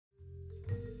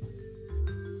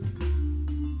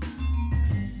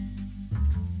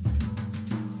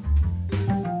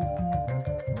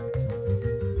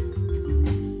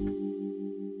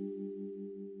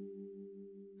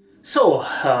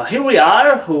Here we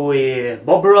are with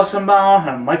Bob Rosenbaum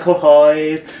and Michael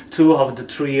Hoyt, two of the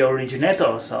three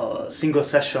originators of single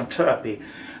session therapy.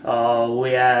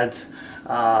 We had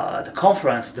the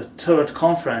conference, the third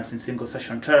conference in single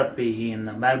session therapy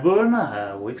in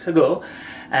Melbourne weeks ago,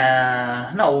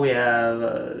 and now we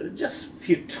have just a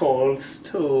few talks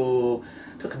to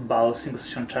talk about single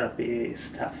session therapy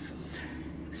stuff.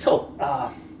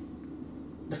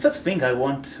 The first thing I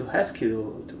want to ask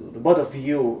you, to the both of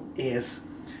you, is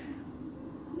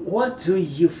what do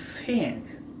you think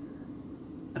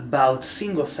about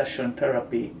single session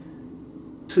therapy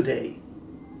today?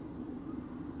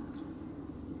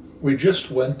 We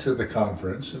just went to the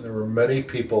conference and there were many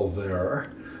people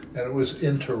there and it was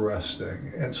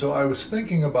interesting. And so I was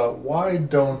thinking about why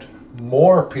don't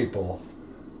more people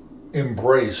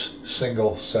embrace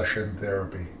single session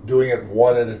therapy, doing it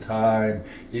one at a time.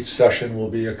 Each session will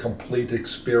be a complete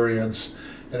experience,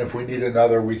 and if we need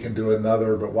another we can do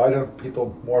another, but why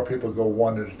don't more people go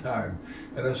one at a time?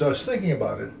 And as I was thinking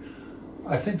about it,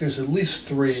 I think there's at least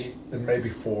 3 and maybe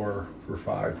 4 or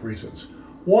 5 reasons.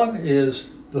 One is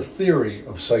the theory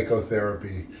of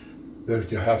psychotherapy,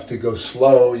 that you have to go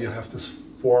slow, you have to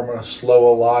form a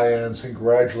slow alliance and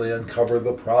gradually uncover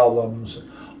the problems,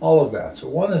 all of that. So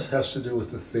one has to do with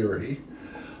the theory.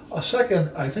 A second,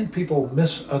 I think people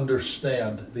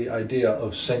misunderstand the idea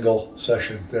of single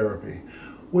session therapy.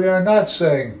 We are not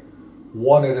saying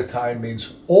one at a time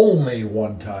means only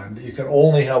one time, that you can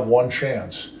only have one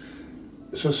chance.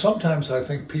 So sometimes I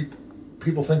think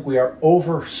people think we are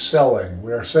overselling.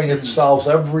 We are saying it solves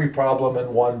every problem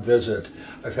in one visit.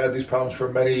 I've had these problems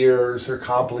for many years, they're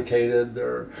complicated,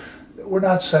 we're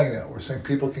not saying that. We're saying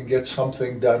people can get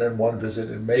something done in one visit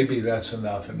and maybe that's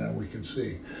enough and then we can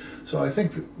see. So I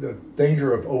think the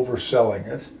danger of overselling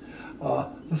it.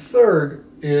 The third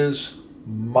is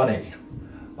money.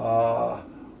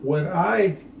 When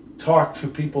I talk to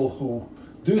people who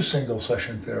do single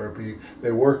session therapy,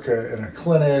 they work in a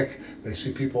clinic, they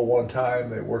see people one time,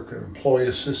 they work at employee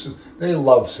assistance, they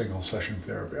love single session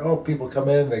therapy. Oh, people come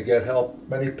in, they get help,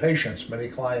 many patients, many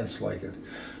clients like it.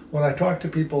 When I talk to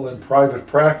people in private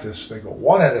practice, they go,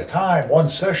 one at a time, one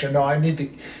session. No, I need to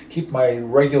keep my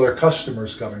regular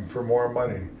customers coming for more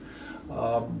money.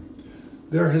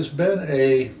 There has been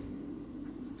a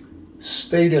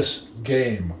status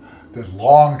game that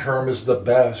long-term is the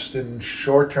best and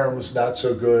short-term is not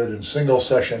so good and single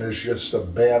session is just a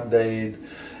band-aid.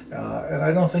 And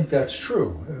I don't think that's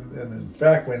true. And in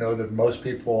fact, we know that most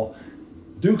people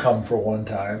do come for one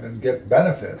time and get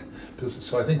benefit.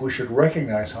 So I think we should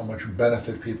recognize how much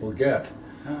benefit people get.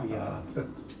 Oh, yeah.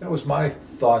 That was my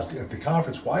thought at the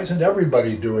conference. Why isn't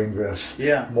everybody doing this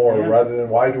more rather than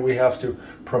why do we have to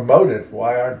promote it?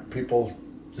 Why aren't people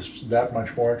just that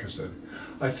much more interested?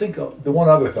 I think the one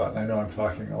other thought, and I know I'm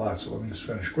talking a lot, so let me just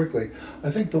finish quickly.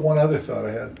 I think the one other thought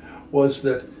I had was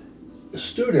that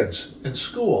students in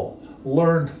school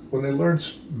when they learn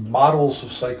models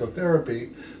of psychotherapy,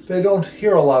 they don't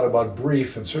hear a lot about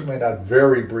brief, and certainly not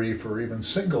very brief or even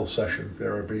single session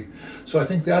therapy. So I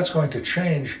think that's going to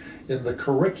change in the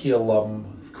curricula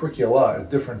at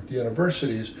different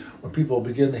universities when people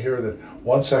begin to hear that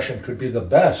one session could be the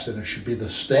best and it should be the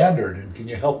standard, and can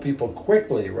you help people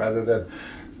quickly rather than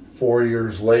 4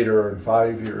 years later and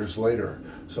 5 years later.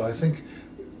 So I think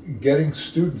getting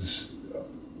students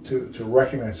to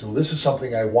recognize, well, this is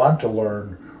something I want to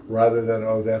learn rather than,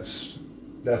 oh, that's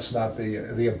not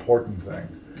the important thing.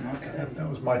 Okay. That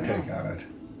was my take on it.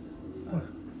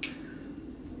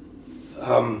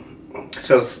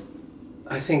 So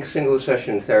I think single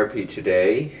session therapy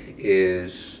today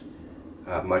is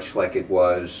much like it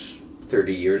was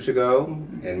 30 years ago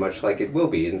and much like it will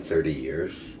be in 30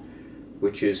 years,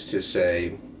 which is to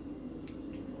say,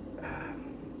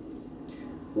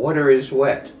 water is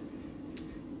wet,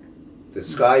 the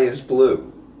sky is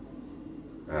blue.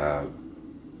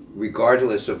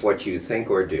 Regardless of what you think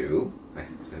or do,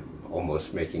 I'm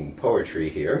almost making poetry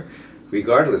here,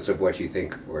 regardless of what you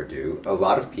think or do, a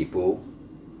lot of people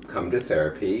come to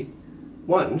therapy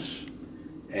once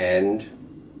and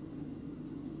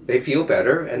they feel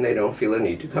better and they don't feel a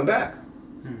need to come back.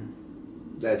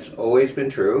 That's always been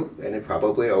true and it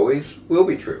probably always will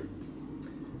be true.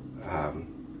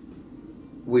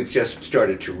 We've just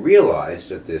started to realize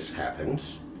that this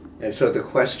happens, and so the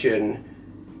question,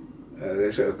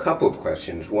 there's a couple of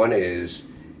questions. One is,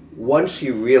 once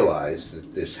you realize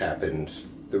that this happens,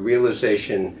 the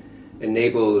realization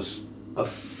enables a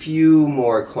few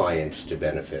more clients to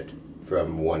benefit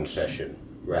from one session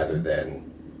rather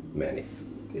than many.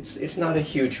 It's not a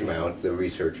huge amount. The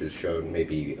research has shown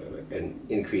maybe an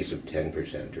increase of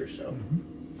 10% or so.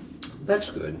 That's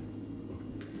good.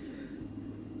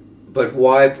 But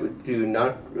why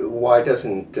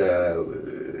isn't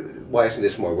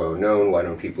this more well known? Why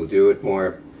don't people do it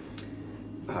more?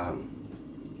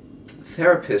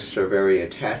 Therapists are very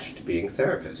attached to being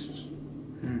therapists.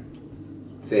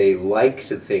 They like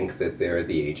to think that they're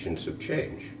the agents of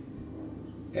change.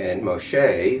 And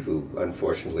Moshe, who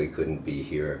unfortunately couldn't be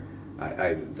here,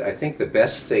 I think the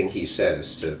best thing he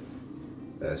says to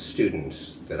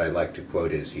students that I like to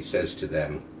quote is, he says to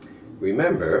them,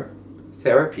 remember,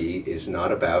 therapy is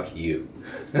not about you.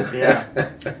 Yeah.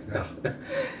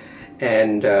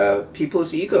 And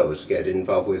people's egos get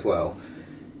involved with, well,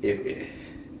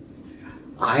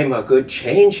 I'm a good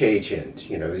change agent,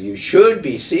 you know, you should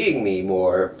be seeing me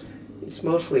more. It's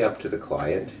mostly up to the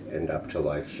client and up to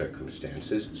life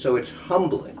circumstances, so it's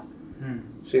humbling.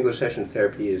 Single session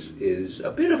therapy is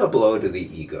a bit of a blow to the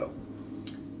ego,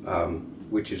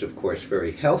 which is of course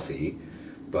very healthy,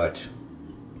 but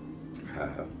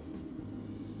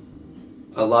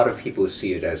a lot of people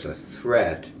see it as a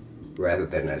threat rather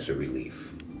than as a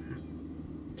relief.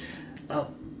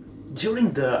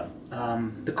 During the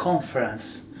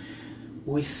conference,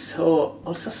 we saw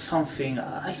also something,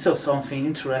 I saw something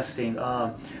interesting,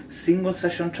 single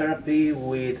session therapy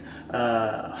with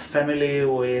a family,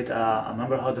 with a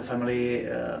member of the family,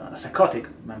 a psychotic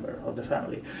member of the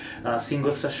family,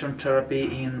 single session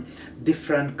therapy in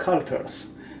different cultures,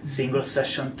 single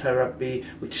session therapy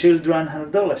with children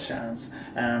and adolescents,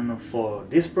 and for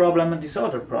this problem and this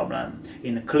other problem,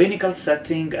 in a clinical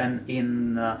setting and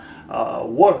in a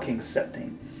working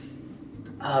setting.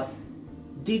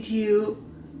 Did you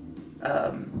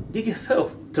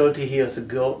thought 30 years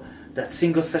ago that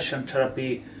single session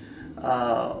therapy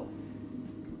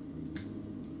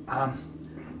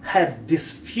had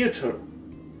this future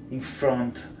in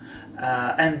front,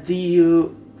 and do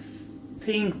you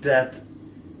think that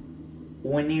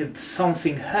we need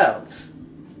something else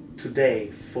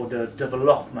today for the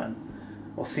development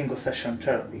of single session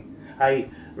therapy? I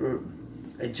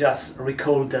just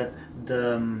recall that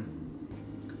the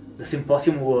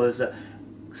symposium was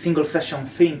single session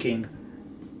thinking,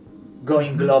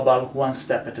 going global one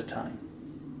step at a time.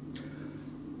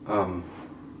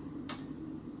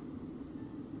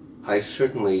 I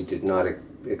certainly did not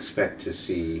expect to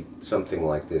see something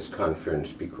like this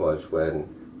conference, because when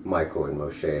Michael and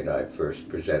Moshe and I first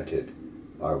presented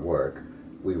our work,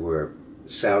 we were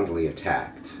soundly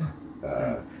attacked.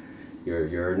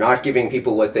 You're not giving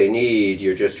people what they need,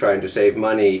 you're just trying to save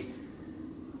money,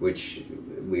 which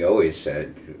we always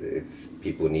said, if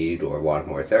people need or want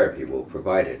more therapy, we'll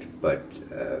provide it. But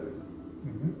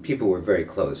people were very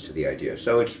close to the idea.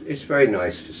 So it's very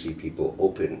nice to see people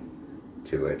open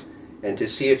to it and to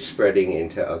see it spreading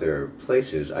into other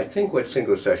places. I think what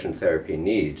single session therapy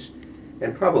needs,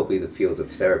 and probably the field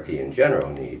of therapy in general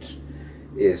needs,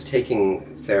 is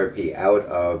taking therapy out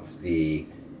of the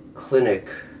clinic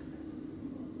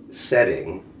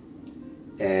setting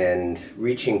and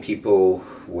reaching people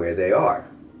where they are.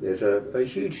 There's a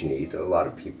huge need. A lot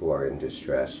of people are in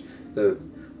distress.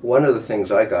 One of the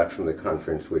things I got from the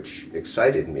conference which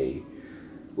excited me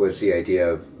was the idea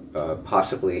of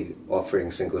possibly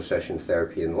offering single session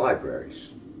therapy in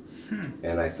libraries.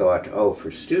 And I thought, oh,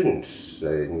 for students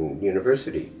in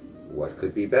university, what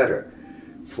could be better?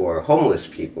 For homeless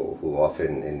people, who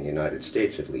often, in the United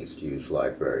States at least, use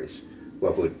libraries,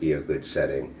 what would be a good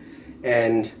setting?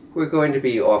 And we're going to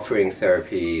be offering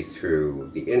therapy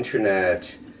through the internet.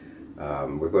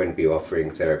 We're going to be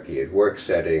offering therapy at work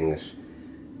settings.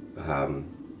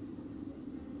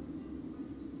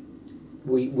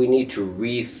 We need to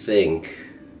rethink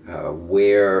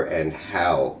where and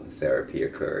how therapy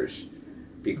occurs,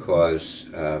 because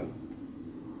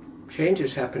change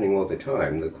is happening all the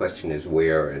time. The question is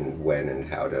where and when and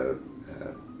how to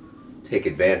take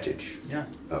advantage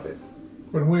of it.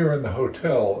 When we were in the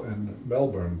hotel in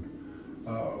Melbourne,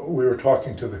 we were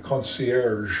talking to the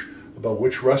concierge about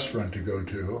which restaurant to go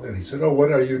to, and he said, oh,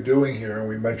 what are you doing here? And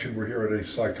we mentioned we're here at a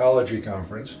psychology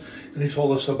conference, and he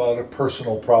told us about a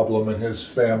personal problem in his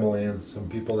family and some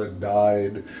people that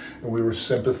died, and we were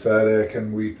sympathetic,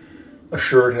 and we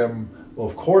assured him, well,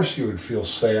 of course you would feel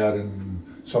sad and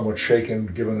somewhat shaken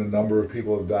given a number of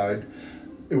people have died.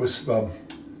 It was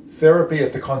therapy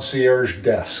at the concierge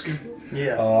desk.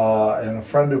 And a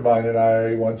friend of mine and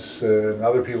I once, and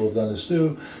other people have done this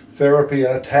too, therapy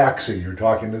in a taxi. You're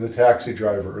talking to the taxi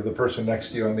driver or the person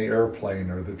next to you on the airplane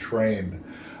or the train.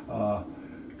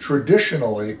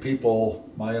 Traditionally, people,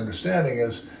 my understanding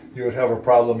is, you would have a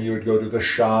problem, you would go to the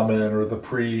shaman or the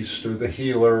priest or the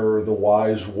healer or the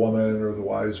wise woman or the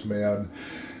wise man.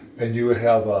 and you would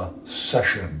have a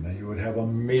session, and you would have a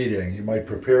meeting. You might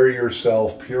prepare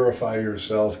yourself, purify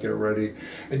yourself, get ready.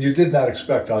 And you did not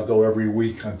expect, I'll go every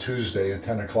week on Tuesday at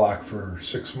 10 o'clock for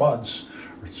 6 months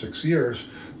or 6 years.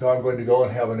 No, I'm going to go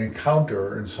and have an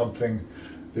encounter and something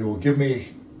that will give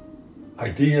me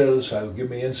ideas, will give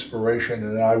me inspiration,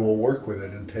 and I will work with it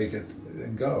and take it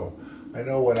and go. I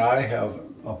know when I have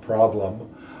a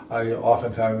problem,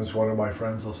 oftentimes one of my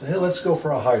friends will say, hey, let's go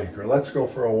for a hike, or let's go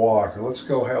for a walk, or let's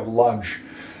go have lunch.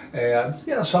 And,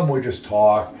 some we just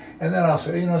talk. And then I'll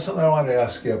say, something I want to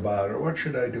ask you about, or what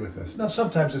should I do with this? Now,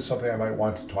 sometimes it's something I might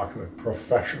want to talk to a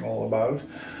professional about.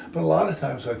 But a lot of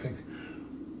times I think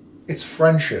it's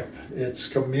friendship, it's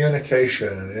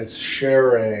communication, it's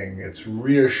sharing, it's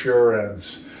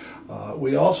reassurance.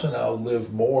 We also now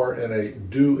live more in a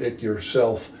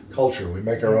do-it-yourself culture. We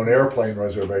make our own airplane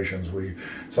reservations.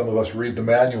 Some of us read the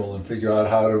manual and figure out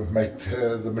how to make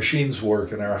the machines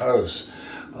work in our house.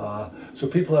 So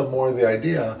people have more of the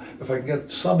idea, if I can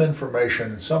get some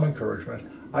information and some encouragement,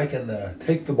 I can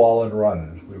take the ball and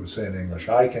run, as we would say in English.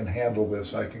 I can handle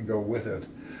this, I can go with it.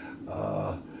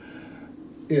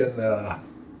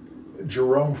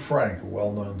 Jerome Frank, a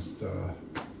well-known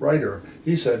writer,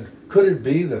 he said, could it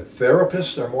be that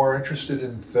therapists are more interested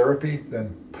in therapy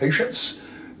than patients?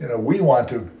 We want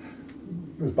to,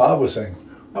 as Bob was saying,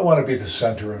 I want to be the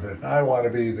center of it. I want to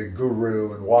be the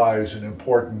guru and wise and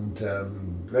important,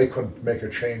 and they couldn't make a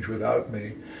change without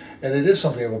me. And it is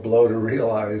something of a blow to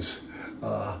realize,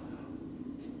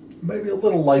 maybe a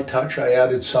little light touch, I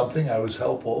added something, I was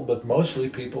helpful, but mostly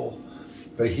people,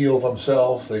 they heal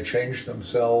themselves, they change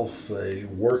themselves, they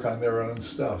work on their own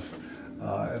stuff.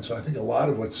 And so I think a lot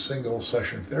of what single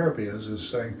session therapy is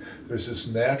saying there's this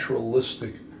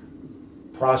naturalistic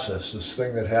process, this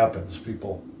thing that happens,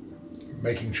 people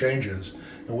making changes,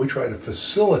 and we try to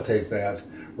facilitate that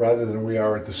rather than we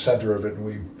are at the center of it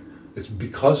and it's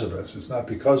because of us. It's not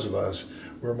because of us.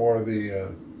 We're more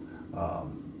the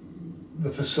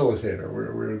facilitator.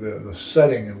 We're the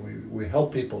setting, and we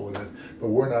help people with it, but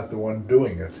we're not the one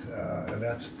doing it. And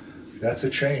that's a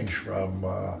change from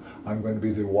I'm going to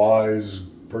be the wise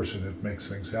person that makes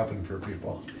things happen for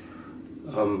people.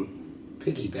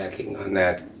 Piggybacking on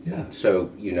that, yeah.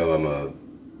 So I'm a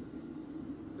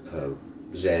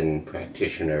Zen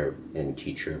practitioner and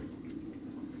teacher,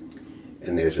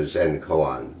 and there's a Zen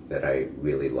koan that I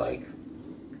really like.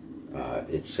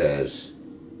 It says,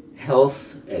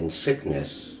 health and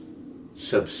sickness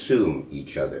subsume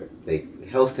each other.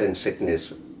 Health and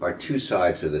sickness are two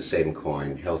sides of the same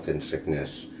coin. Health and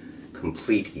sickness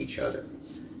complete each other.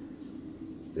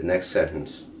 The next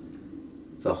sentence,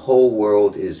 the whole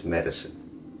world is medicine.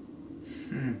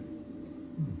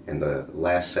 And the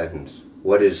last sentence,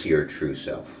 what is your true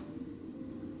self?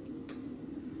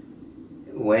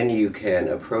 When you can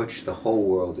approach the whole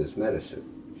world as medicine,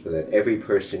 so that every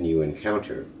person you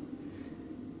encounter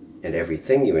and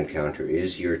everything you encounter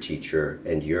is your teacher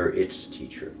and you're its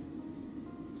teacher.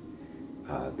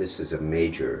 This is a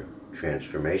major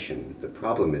transformation. The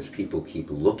problem is people keep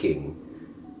looking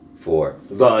for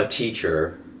the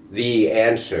teacher, the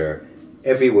answer,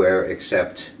 everywhere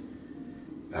except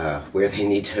where they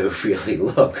need to really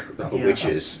look, which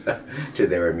is to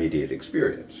their immediate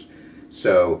experience.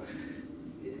 So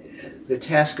the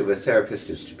task of a therapist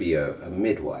is to be a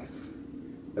midwife.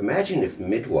 Imagine if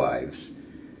midwives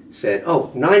said,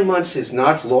 9 months is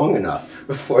not long enough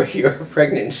for your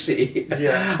pregnancy.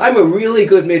 Yeah. I'm a really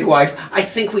good midwife. I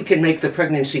think we can make the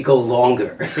pregnancy go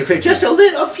longer. If it's just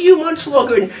a few months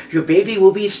longer, and your baby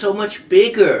will be so much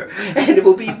bigger, and it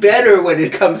will be better when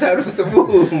it comes out of the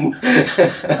womb.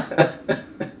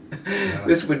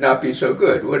 This would not be so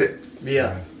good, would it?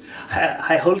 Yeah.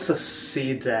 I also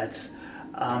see that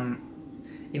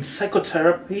in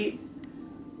psychotherapy,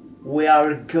 we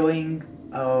are going,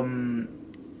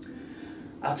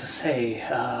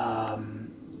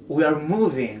 we are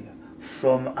moving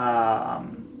from a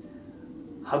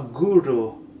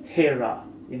guru era,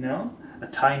 a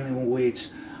time in which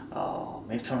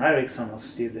Milton Erickson or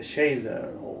Steve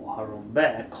DeShazer or Aaron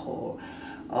Beck or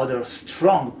other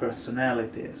strong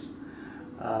personalities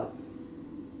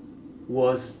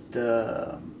was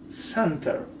the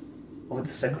center of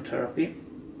the psychotherapy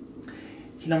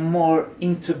in a more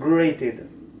integrated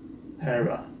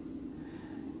era.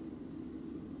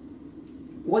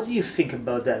 What do you think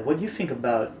about that? What do you think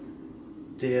about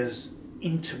this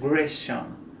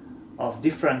integration of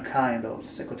different kinds of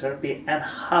psychotherapy, and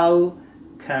how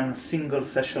can single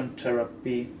session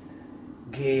therapy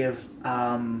give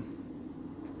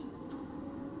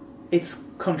its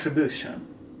contribution?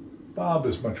 Bob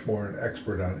is much more an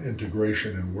expert on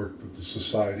integration and worked with the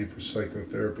Society for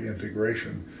Psychotherapy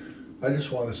Integration. I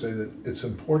just want to say that it's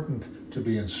important to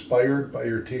be inspired by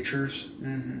your teachers,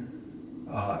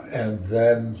 and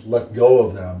then let go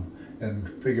of them and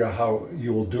figure out how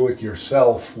you will do it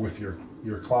yourself with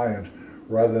your client,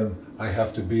 rather than I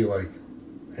have to be like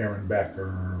Aaron Beck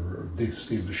or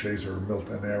Steve DeShazer or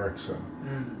Milton Erickson.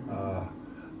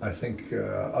 I think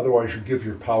otherwise you give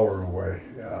your power away.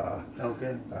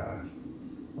 Okay.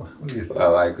 What do you think?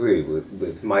 Well, I agree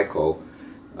with Michael.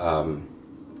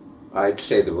 I'd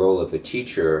say the role of a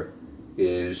teacher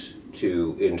is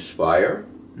to inspire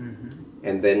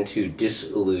and then to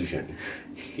disillusion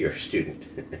your student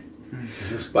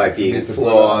by being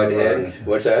flawed and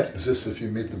what's that? Is this if you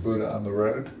meet the Buddha on the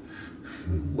road?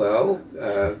 Well,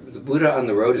 the Buddha on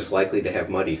the road is likely to have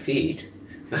muddy feet.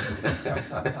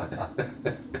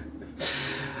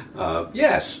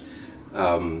 Yes.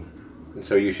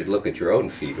 So you should look at your own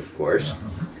feet, of course.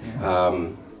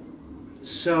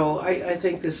 So I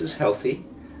think this is healthy.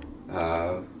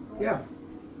 Yeah.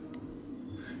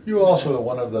 You also,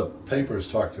 one of the papers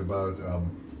talked about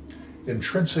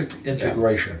intrinsic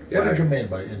integration. Yeah. What did you mean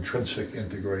by intrinsic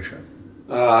integration?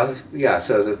 Yeah,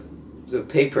 so the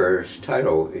paper's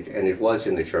title, and it was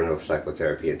in the Journal of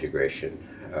Psychotherapy Integration,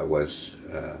 was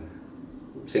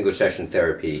Single Session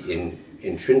Therapy in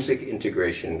Intrinsic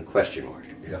Integration ?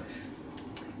 Yeah.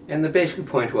 And the basic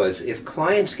point was, if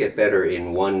clients get better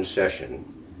in one session,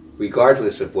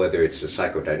 regardless of whether it's a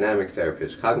psychodynamic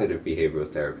therapist, cognitive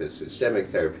behavioral therapist, systemic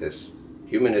therapist,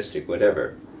 humanistic,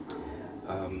 whatever,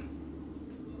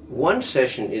 one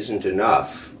session isn't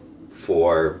enough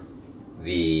for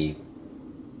the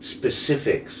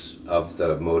specifics of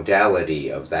the modality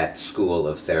of that school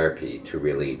of therapy to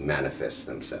really manifest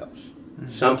themselves.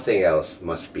 Something else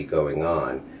must be going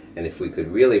on, and if we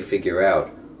could really figure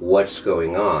out what's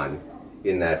going on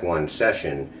in that one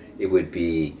session, it would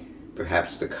be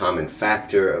perhaps the common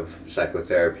factor of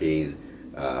psychotherapy.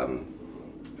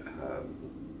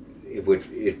 It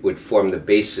would form the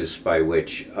basis by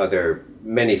which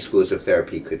many schools of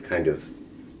therapy could kind of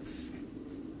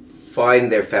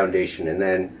find their foundation and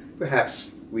then perhaps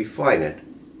refine it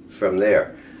from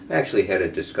there. I actually had a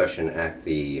discussion at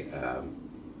the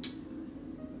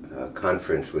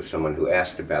conference with someone who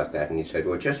asked about that, and he said,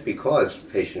 well, just because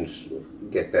patients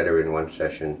get better in one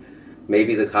session,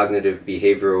 maybe the cognitive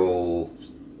behavioral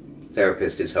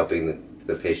therapist is helping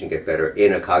the patient get better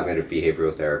in a cognitive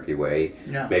behavioral therapy way.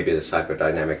 Yeah. Maybe the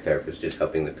psychodynamic therapist is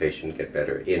helping the patient get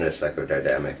better in a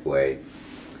psychodynamic way.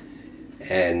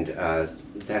 And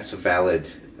that's a valid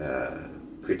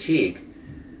critique,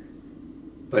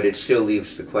 but it still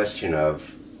leaves the question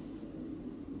of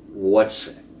what's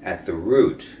at the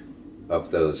root of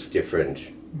those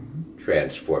different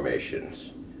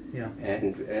transformations. Yeah.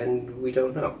 And we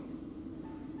don't know.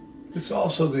 It's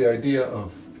also the idea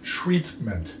of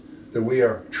treatment, that we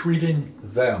are treating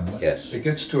them. Yes. It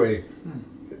gets to a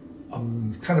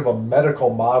kind of a medical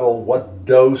model, what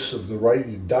dose of the right,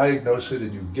 you diagnose it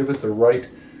and you give it the right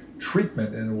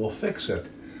treatment and it will fix it.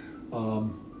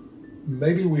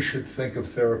 Maybe we should think of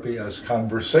therapy as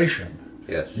conversation.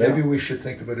 Yes. Maybe we should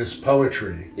think of it as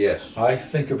poetry. Yes. I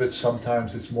think of it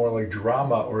sometimes, it's more like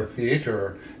drama or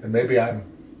theater, and maybe I'm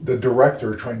the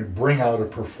director trying to bring out a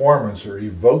performance or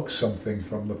evoke something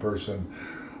from the person.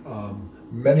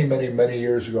 Many, many, many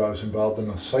years ago, I was involved in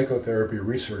a psychotherapy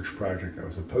research project. I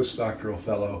was a postdoctoral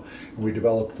fellow, and we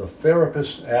developed the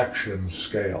therapist action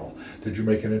scale. Did you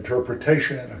make an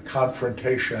interpretation, a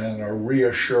confrontation, a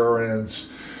reassurance?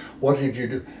 What did you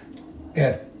do?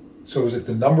 And so is it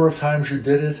the number of times you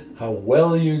did it, how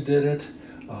well you did it,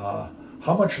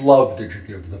 how much love did you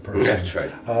give the person? That's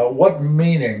right. What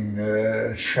meaning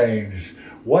changed?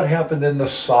 What happened in the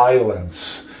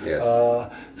silence?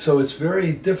 Yes. So it's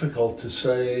very difficult to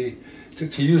say, to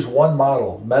use one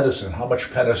model, medicine, how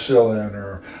much penicillin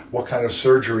or what kind of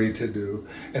surgery to do,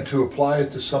 and to apply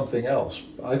it to something else.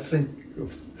 I think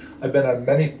I've been on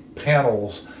many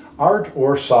panels, art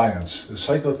or science, is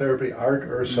psychotherapy art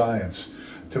or science?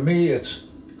 To me, it's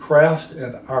craft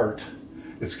and art.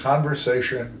 It's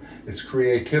conversation, it's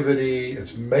creativity,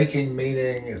 it's making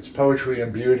meaning, it's poetry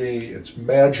and beauty, it's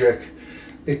magic.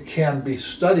 It can be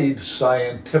studied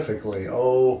scientifically.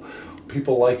 Oh,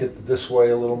 people like it this way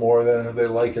a little more than they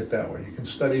like it that way. You can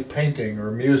study painting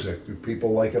or music. Do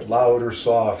people like it loud or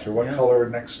soft, or what color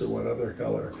next to what other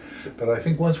color? But I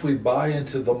think once we buy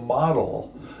into the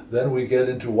model, then we get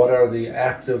into what are the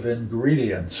active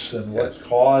ingredients and what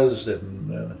caused it.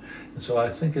 And so I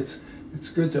think it's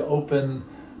good to open.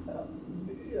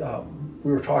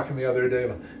 We were talking the other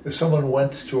day, if someone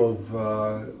went to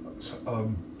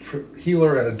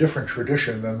healer in a different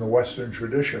tradition than the Western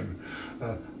tradition,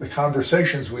 the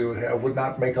conversations we would have would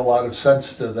not make a lot of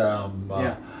sense to them.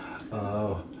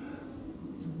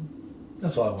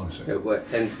 That's all I want to say.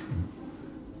 And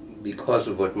because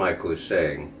of what Mike was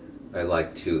saying, I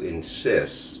like to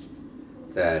insist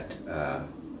that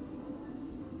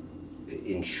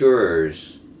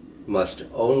insurers must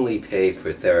only pay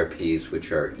for therapies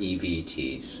which are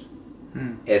EVTs,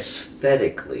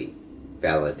 aesthetically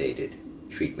validated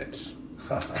treatments.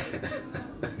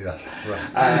 Yes,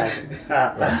 right.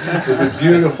 Is it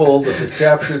beautiful? Does it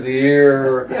capture the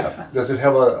ear? Yeah. Does it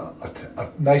have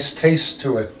a nice taste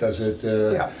to it? Does it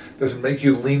does it make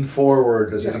you lean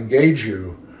forward? Does it engage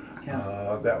you?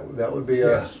 That would be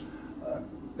an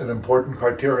important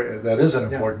criteria. That is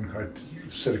an important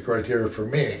set of criteria for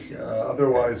me.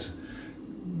 Otherwise,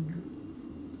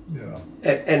 you know.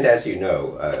 And as you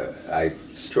know, I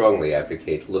strongly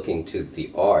advocate looking to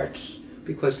the arts,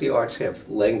 because the arts have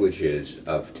languages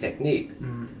of technique,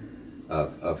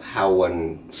 of how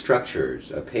one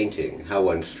structures a painting, how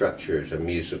one structures a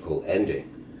musical ending,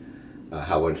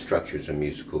 how one structures a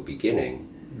musical beginning.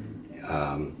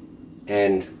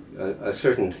 And a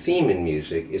certain theme in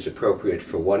music is appropriate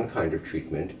for one kind of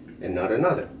treatment and not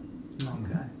another.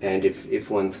 Okay. And if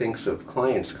one thinks of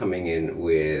clients coming in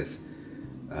with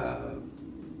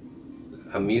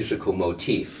a musical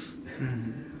motif,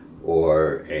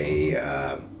 or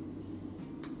a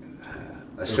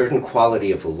certain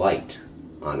quality of light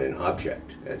on an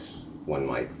object, as one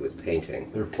might with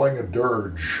painting. They're playing a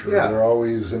dirge, or they're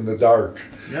always in the dark.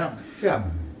 Yeah.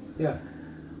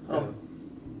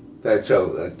 But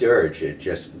so a dirge, it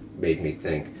just made me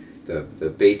think, the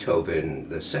Beethoven,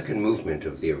 the second movement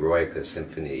of the Eroica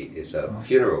Symphony is a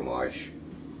funeral march,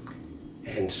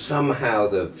 and somehow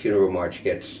the funeral march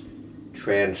gets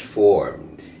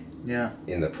transformed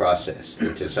in the process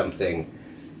into something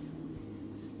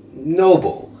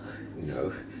noble, you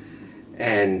know.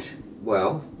 And,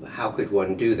 well, how could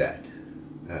one do that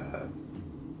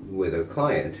with a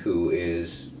client who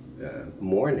is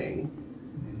mourning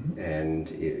and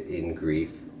in grief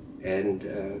and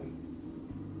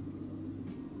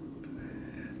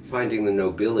finding the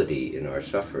nobility in our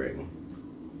suffering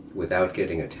without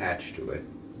getting attached to it?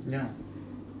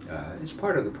 It's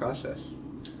part of the process.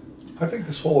 I think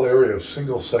this whole area of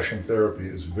single session therapy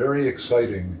is very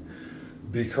exciting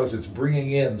because it's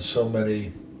bringing in so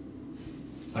many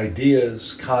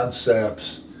ideas,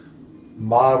 concepts,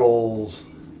 models,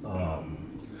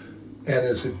 and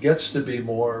as it gets to be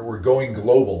more, we're going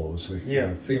global, was the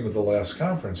theme of the last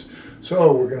conference.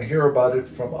 So we're going to hear about it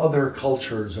from other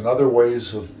cultures and other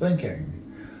ways of thinking,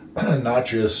 not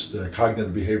just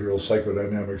cognitive behavioral,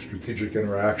 psychodynamic, strategic,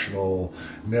 interactional,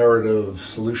 narrative,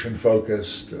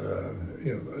 solution-focused,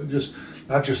 just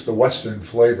not just the Western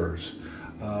flavors.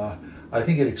 I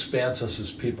think it expands us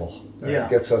as people. It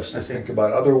gets us to think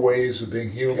about other ways of being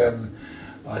human.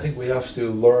 I think we have to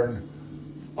learn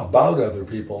about other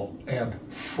people and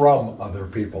from other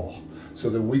people so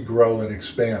that we grow and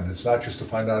expand. It's not just to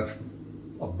find out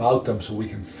about them so we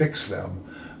can fix them,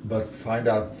 but find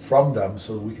out from them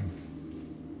so that we can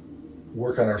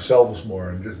work on ourselves more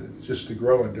and just to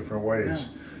grow in different ways.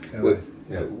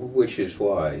 Which is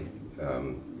why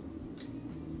I'm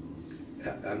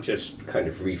just kind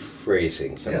of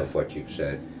rephrasing some of what you've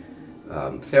said.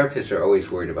 Therapists are always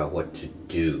worried about what to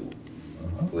do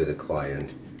with a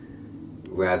client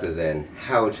rather than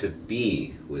how to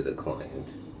be with a client.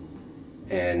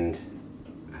 And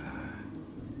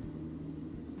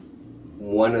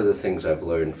one of the things I've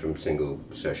learned from single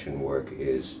session work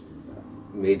is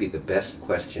maybe the best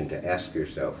question to ask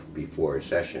yourself before a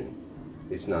session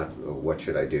is not what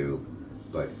should I do,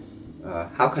 but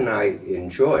how can I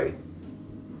enjoy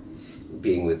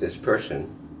being with this person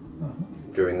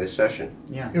during this session?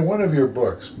 In one of your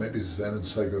books, maybe Zen and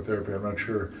Psychotherapy, I'm not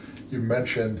sure, you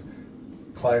mentioned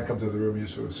client comes into the room, you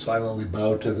sort of silently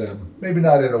bow to them, maybe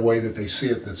not in a way that they see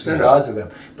it, that seems odd to them,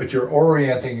 but you're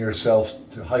orienting yourself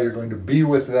to how you're going to be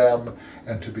with them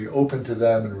and to be open to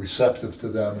them and receptive to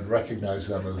them and recognize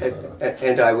them as...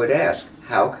 And I would ask,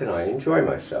 how can I enjoy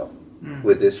myself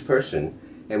with this person?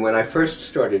 And when I first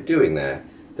started doing that,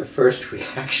 the first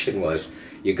reaction was,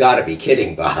 you gotta be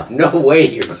kidding, Bob. No way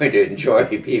you're going to enjoy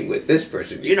being with this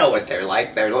person. You know what they're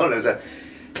like.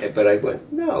 But I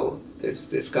went, no,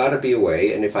 there's gotta be a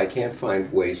way, and if I can't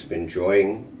find ways of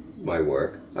enjoying my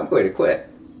work, I'm going to quit.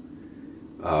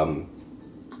 And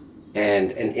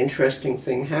an interesting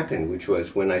thing happened, which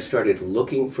was when I started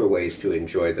looking for ways to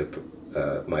enjoy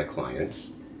my clients,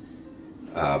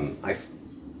 I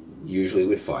usually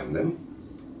would find them,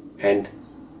 and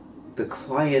the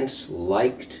clients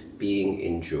liked being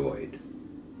enjoyed.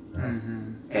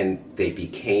 And they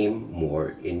became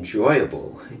more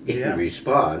enjoyable in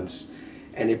response,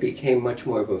 and it became much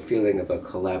more of a feeling of a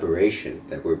collaboration,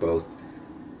 that we're both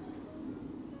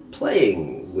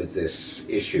playing with this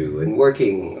issue and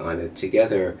working on it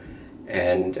together,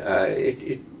 and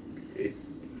a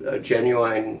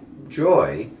genuine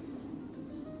joy.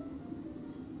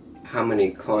 How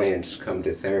many clients come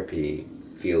to therapy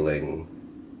feeling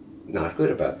not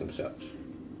good about themselves?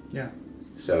 Yeah.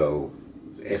 So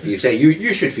if you say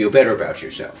you should feel better about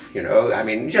yourself, you know, I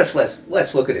mean, just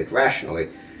let's look at it rationally,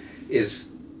 it's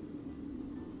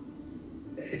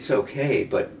okay,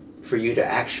 but for you to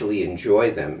actually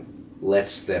enjoy them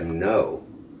lets them know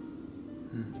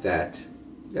that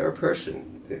they're a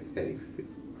person.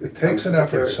 It takes an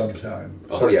effort sometime.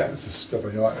 Oh, Sorry, yeah.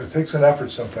 It takes an effort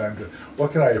sometime to,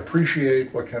 what can I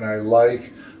appreciate, what can I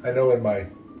like? I know in my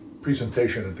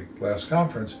presentation at the last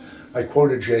conference, I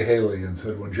quoted Jay Haley and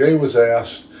said, when Jay was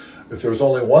asked if there was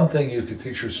only one thing you could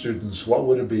teach your students, what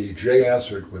would it be? Jay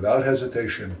answered without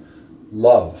hesitation,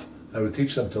 love. I would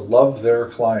teach them to love their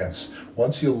clients.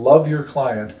 Once you love your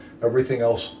client, everything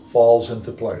else falls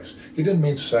into place. He didn't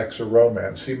mean sex or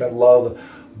romance. He meant love,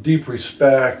 deep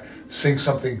respect, seeing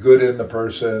something good in the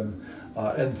person.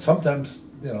 And sometimes,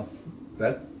 you know,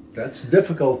 that's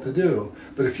difficult to do.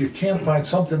 But if you can't find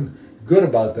something good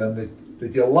about them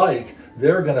that you like,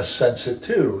 they're going to sense it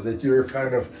too, that you're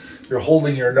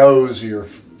holding your nose, you're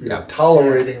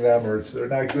tolerating them, or they're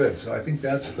not good. So I think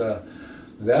that's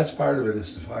part of it,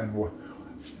 is to find, you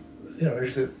know,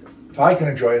 if I can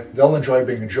enjoy it, they'll enjoy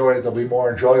being enjoyed, they'll be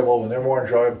more enjoyable. When they're more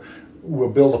enjoyable, we'll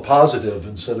build a positive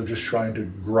instead of just trying to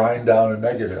grind down a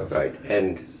negative. Right,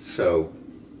 and so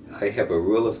I have a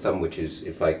rule of thumb, which is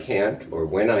if I can't, or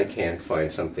when I can't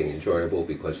find something enjoyable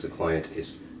because the client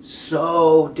is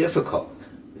so difficult,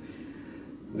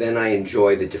 then I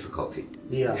enjoy the difficulty.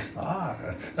 Yeah.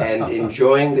 And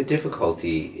enjoying the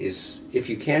difficulty is, if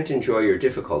you can't enjoy your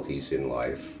difficulties in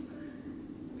life,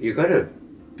 you're going to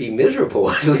be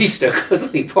miserable at least a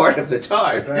goodly part of the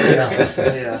time.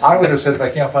 Yeah. I would have said, if I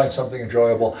can't find something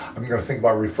enjoyable, I'm going to think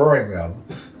about referring them.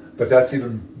 But that's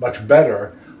even much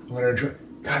better. I'm going to enjoy.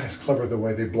 God, it's clever the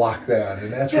way they block that,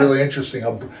 and that's really interesting.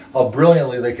 How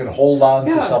brilliantly they can hold on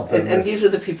to something. And these are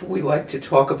the people we like to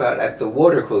talk about at the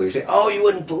water cooler. You say, "Oh, you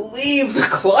wouldn't believe the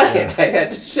client I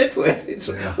had to sit with. It's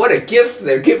what a gift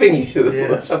they're giving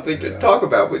you, something to talk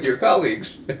about with your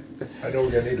colleagues." I know we're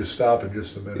going to need to stop in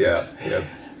just a minute. Yeah.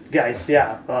 Guys,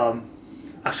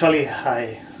 actually,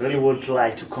 I really would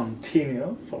like to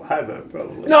continue forever,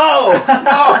 probably. No.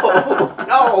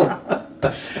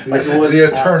 But it was,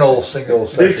 the eternal single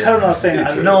session. The eternal thing,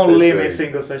 and no limit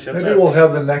single session. Maybe we'll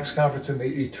have the next conference in the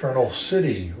eternal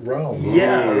city, Rome.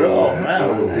 Yeah, Rome.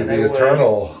 So it'll be the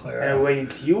eternal. And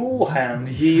with you and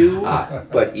you.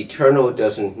 But eternal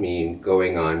doesn't mean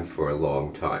going on for a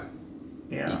long time.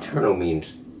 Yeah. Eternal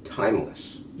means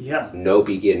timeless. Yeah. No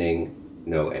beginning,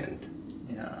 no end.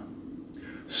 Yeah.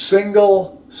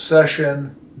 Single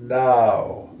session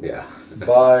now. Yeah.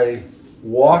 By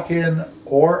walk-in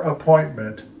or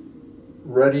appointment,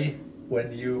 ready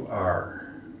when you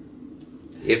are.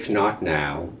 If not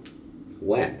now,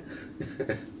 when?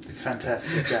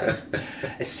 Fantastic, guys.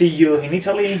 I see you in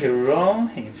Italy, in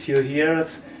Rome, in a few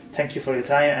years. Thank you for your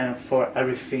time and for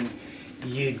everything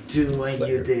you do and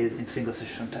you did in single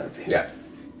session therapy. Yeah.